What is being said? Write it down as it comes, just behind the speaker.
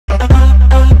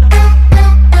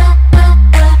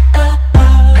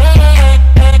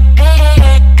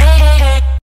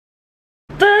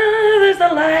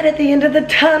end of the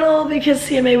tunnel because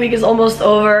CMA week is almost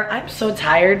over. I'm so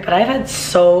tired, but I've had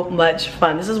so much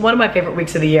fun. This is one of my favorite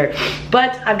weeks of the year.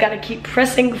 But I've got to keep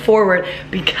pressing forward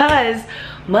because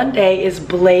Monday is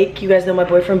Blake. You guys know my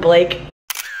boyfriend Blake.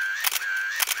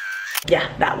 Yeah,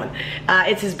 that one.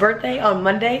 It's his birthday on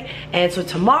Monday, and so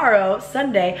tomorrow,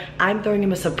 Sunday, I'm throwing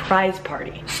him a surprise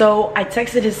party. So I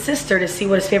texted his sister to see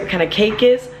what his favorite kind of cake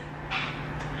is.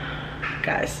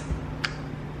 Guys,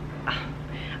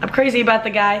 I'm crazy about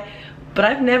the guy, but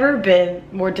I've never been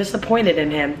more disappointed in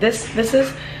him. This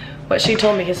is what she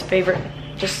told me his favorite,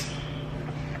 just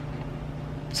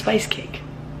spice cake.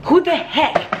 Who the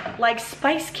heck likes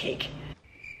spice cake?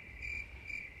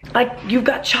 Like, you've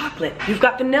got chocolate, you've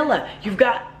got vanilla, you've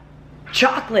got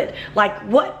chocolate. Like,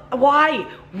 what? Why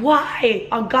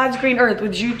on God's green earth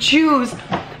would you choose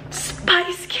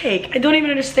spice cake? I don't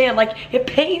even understand. Like, it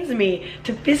pains me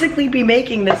to physically be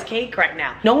making this cake right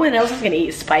now. No one else is gonna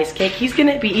eat spice cake. He's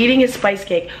gonna be eating his spice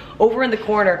cake over in the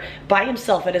corner by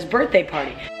himself at his birthday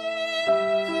party.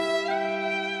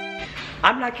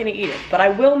 I'm not gonna eat it, but I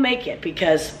will make it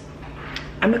because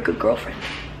I'm a good girlfriend.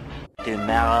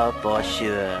 Tomorrow for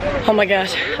sure. Oh my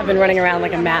gosh, I've been running around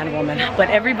like a mad woman.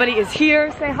 But everybody is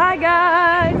here. Say hi,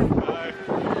 guys.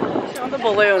 Show the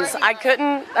balloons. I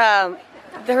couldn't,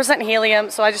 there wasn't helium,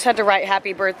 so I just had to write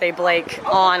happy birthday, Blake,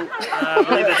 on. I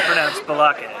believe it's pronounced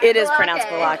Balake. It is pronounced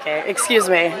Balake. Excuse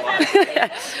me.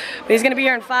 But he's gonna be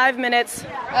here in 5 minutes.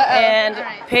 And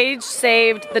Paige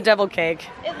saved the devil cake.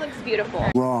 It looks beautiful.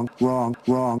 Wrong.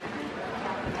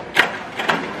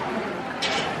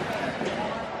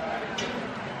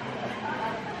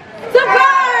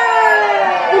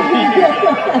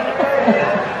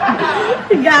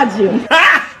 Got you.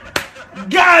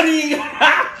 Got him!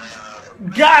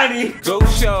 Got him! Go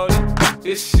shorty,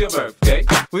 it's your birthday.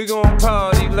 We gon'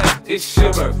 party like it's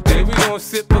your birthday. We gon'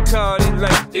 sip Bacardi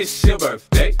like it's your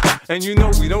birthday. And you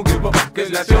know we don't give up, cause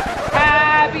that's your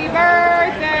Happy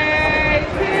birthday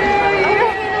to you.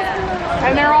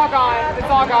 And they're all gone. It's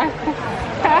all gone.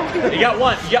 You got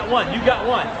one, you got one, you got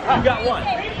one, you got one.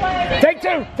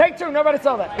 Take two, nobody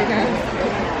saw that.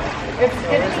 It's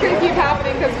gonna keep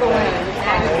happening because we'll win.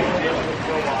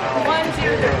 1, 2, 3.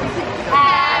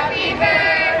 Happy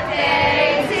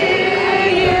birthday to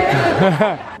you.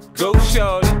 Go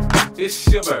shorty, it's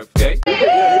your birthday.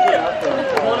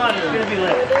 Hold on, it's gonna be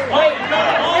lit.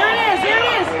 Here it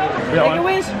is. Make a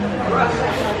wish.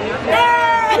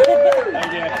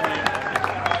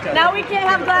 Now we can't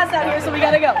have glass out here, so we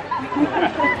gotta go.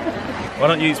 Why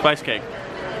don't you eat spice cake?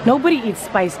 Nobody eats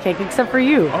spice cake except for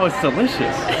you. Oh, it's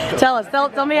delicious.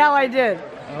 Tell me how I did.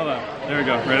 Hold on, there we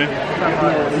go, ready?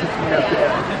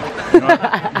 You know what?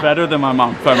 Better than my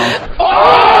mom. Sorry, Mom.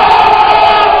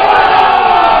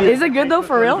 Is it good though,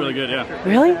 for real? It's really good, yeah.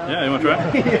 Really? Yeah, you wanna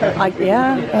try? Like,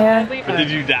 yeah. But did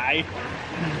you die?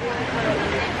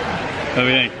 Oh,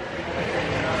 yeah.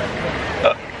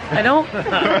 I don't.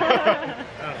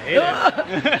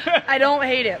 I don't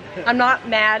hate it. I'm not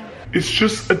mad. It's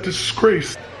just a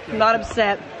disgrace. I'm not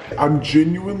upset. I'm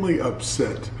genuinely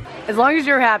upset. As long as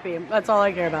you're happy, that's all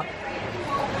I care about.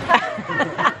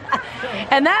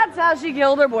 And that's how she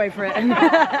killed her boyfriend.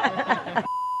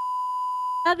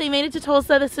 They made it to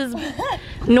Tulsa. This is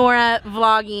Nora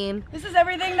vlogging. This is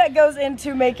everything that goes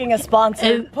into making a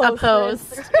sponsored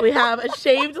post. We have a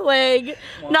shaved leg,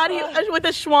 not even with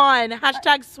a swan.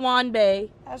 Hashtag Swan Bay.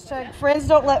 Hashtag friends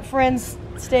don't let friends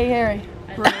stay hairy.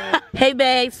 Hey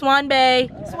Bay, Swan Bay.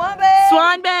 Swan Bay.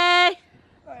 Swan Bay.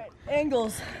 All right,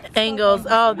 angles. Angles.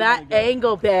 Oh, that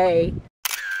angle Bay.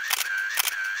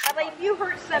 Like, if you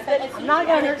hurt something, it's not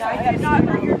gonna hurt something. I did not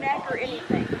hurt your neck or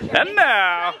anything. And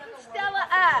now, Stella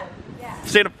up.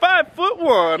 stand at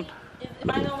 5'1". Am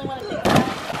I the only one that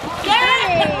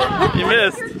thinks You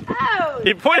missed.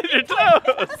 He pointed your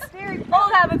toes.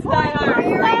 Old habits die hard.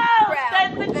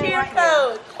 that's the cheer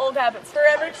code. Old habits.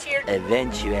 Forever cheer.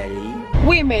 Eventually.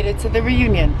 We made it to the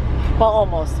reunion. Well,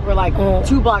 almost. We're like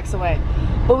 2 blocks away.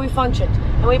 But we functioned.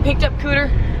 And we picked up Cooter.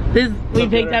 We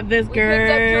picked up this girl.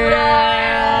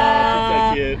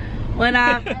 Kid. What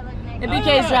up? And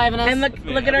BK's driving us. And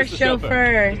look at our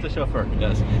chauffeur. It's the chauffeur,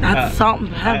 yes. That's salt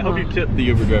and I pepper. hope you tip the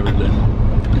Uber driver today.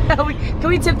 Can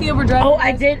we tip the Uber driver? Oh,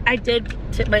 I did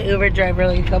tip my Uber driver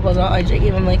like a couple of dollars. I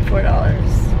gave him like $4.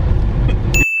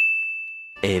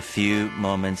 A few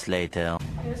moments later.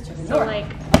 So, like,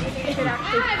 you should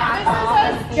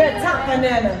actually Get top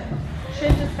banana.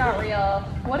 Shit just got real.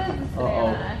 What is this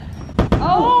banana?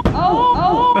 Oh,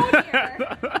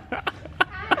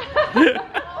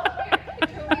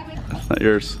 That's not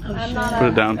yours. Put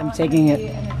it down. I'm taking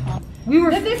it.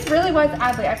 This really was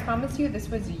Adley. I promise you, this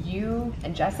was you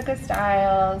and Jessica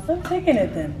Styles. I'm taking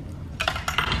it then.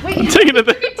 Wait, I'm taking it.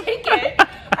 you can take it.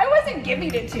 I wasn't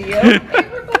giving it to you. It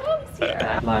belongs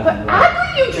here. But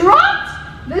Adley, you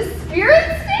dropped the spirit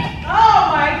stick? Oh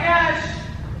my gosh.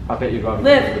 I bet you'd rather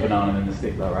Liv. go with the banana than the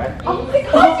stick though, right? Oh my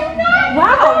gosh, you're not.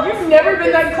 Wow, you've never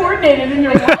been that coordinated in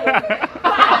your life.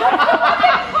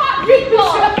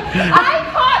 I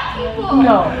caught people.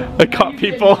 No. I caught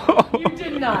people. You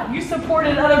did not. You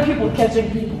supported other people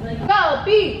catching people. Go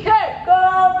BK.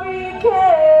 Go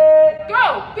BK.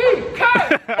 Go BK.